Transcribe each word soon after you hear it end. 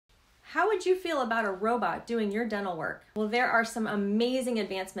How would you feel about a robot doing your dental work? Well, there are some amazing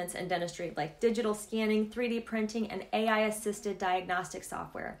advancements in dentistry like digital scanning, 3D printing, and AI-assisted diagnostic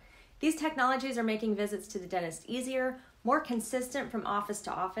software. These technologies are making visits to the dentist easier, more consistent from office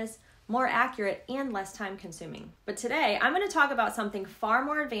to office, more accurate, and less time consuming. But today, I'm going to talk about something far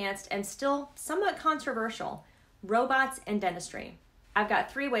more advanced and still somewhat controversial: robots in dentistry. I've got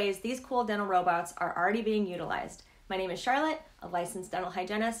 3 ways these cool dental robots are already being utilized. My name is Charlotte, a licensed dental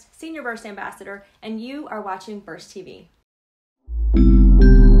hygienist, senior Burst ambassador, and you are watching Burst TV.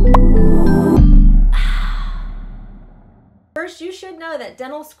 First, you should know that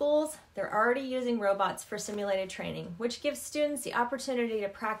dental schools, they're already using robots for simulated training, which gives students the opportunity to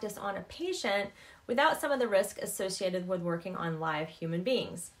practice on a patient without some of the risk associated with working on live human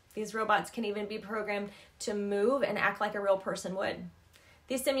beings. These robots can even be programmed to move and act like a real person would.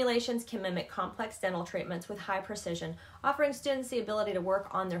 These simulations can mimic complex dental treatments with high precision, offering students the ability to work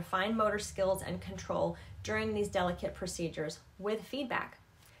on their fine motor skills and control during these delicate procedures with feedback.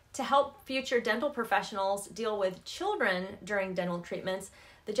 To help future dental professionals deal with children during dental treatments,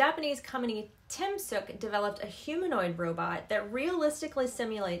 the Japanese company Timsuk developed a humanoid robot that realistically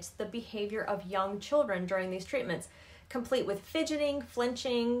simulates the behavior of young children during these treatments, complete with fidgeting,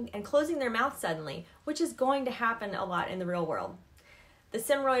 flinching, and closing their mouth suddenly, which is going to happen a lot in the real world. The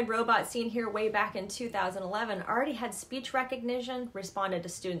Simroid robot seen here way back in 2011 already had speech recognition, responded to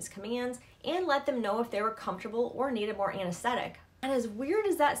students' commands, and let them know if they were comfortable or needed more anesthetic. And as weird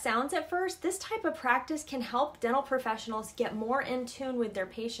as that sounds at first, this type of practice can help dental professionals get more in tune with their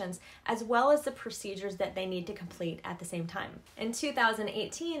patients as well as the procedures that they need to complete at the same time. In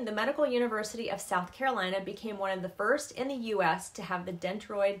 2018, the Medical University of South Carolina became one of the first in the US to have the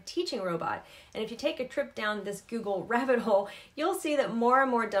Dentroid teaching robot. And if you take a trip down this Google rabbit hole, you'll see that more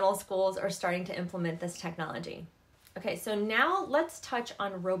and more dental schools are starting to implement this technology. Okay, so now let's touch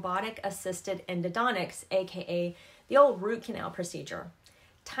on robotic assisted endodontics, aka the old root canal procedure.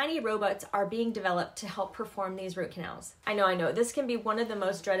 Tiny robots are being developed to help perform these root canals. I know, this can be one of the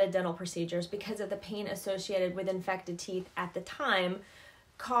most dreaded dental procedures because of the pain associated with infected teeth at the time,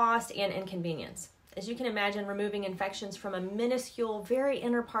 cost, and inconvenience. As you can imagine, removing infections from a minuscule, very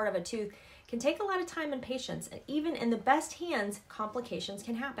inner part of a tooth can take a lot of time and patience, and even in the best hands, complications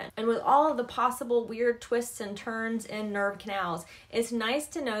can happen. And with all of the possible weird twists and turns in nerve canals, it's nice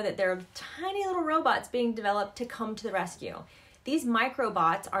to know that there are tiny little robots being developed to come to the rescue. These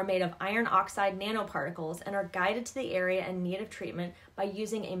microbots are made of iron oxide nanoparticles and are guided to the area in need of treatment by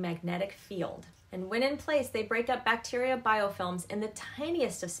using a magnetic field. And when in place, they break up bacteria biofilms in the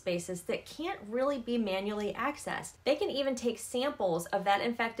tiniest of spaces that can't really be manually accessed. They can even take samples of that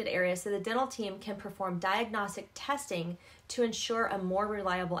infected area so the dental team can perform diagnostic testing to ensure a more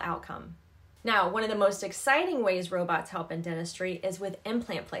reliable outcome. Now, one of the most exciting ways robots help in dentistry is with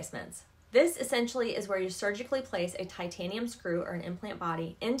implant placements. This essentially is where you surgically place a titanium screw or an implant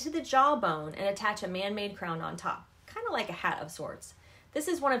body into the jawbone and attach a man-made crown on top, kind of like a hat of sorts. This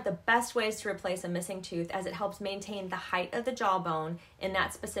is one of the best ways to replace a missing tooth as it helps maintain the height of the jawbone in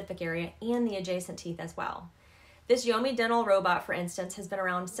that specific area and the adjacent teeth as well. This Yomi Dental robot, for instance, has been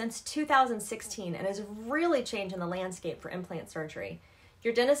around since 2016 and is really changing the landscape for implant surgery.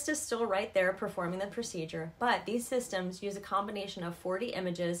 Your dentist is still right there performing the procedure, but these systems use a combination of 4D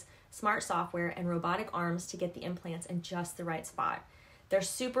images, smart software, and robotic arms to get the implants in just the right spot. They're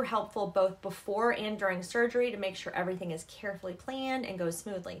super helpful both before and during surgery to make sure everything is carefully planned and goes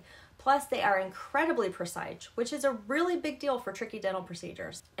smoothly. Plus, they are incredibly precise, which is a really big deal for tricky dental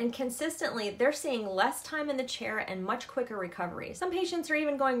procedures. And consistently, they're seeing less time in the chair and much quicker recovery. Some patients are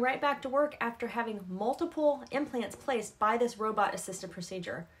even going right back to work after having multiple implants placed by this robot-assisted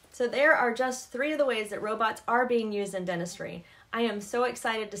procedure. So there are just 3 of the ways that robots are being used in dentistry. I am so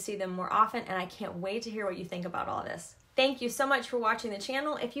excited to see them more often, and I can't wait to hear what you think about all this. Thank you so much for watching the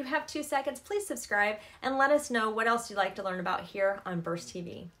channel. If you have 2 seconds, please subscribe and let us know what else you'd like to learn about here on Burst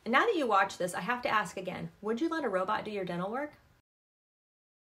TV. And now that you watch this, I have to ask again, would you let a robot do your dental work?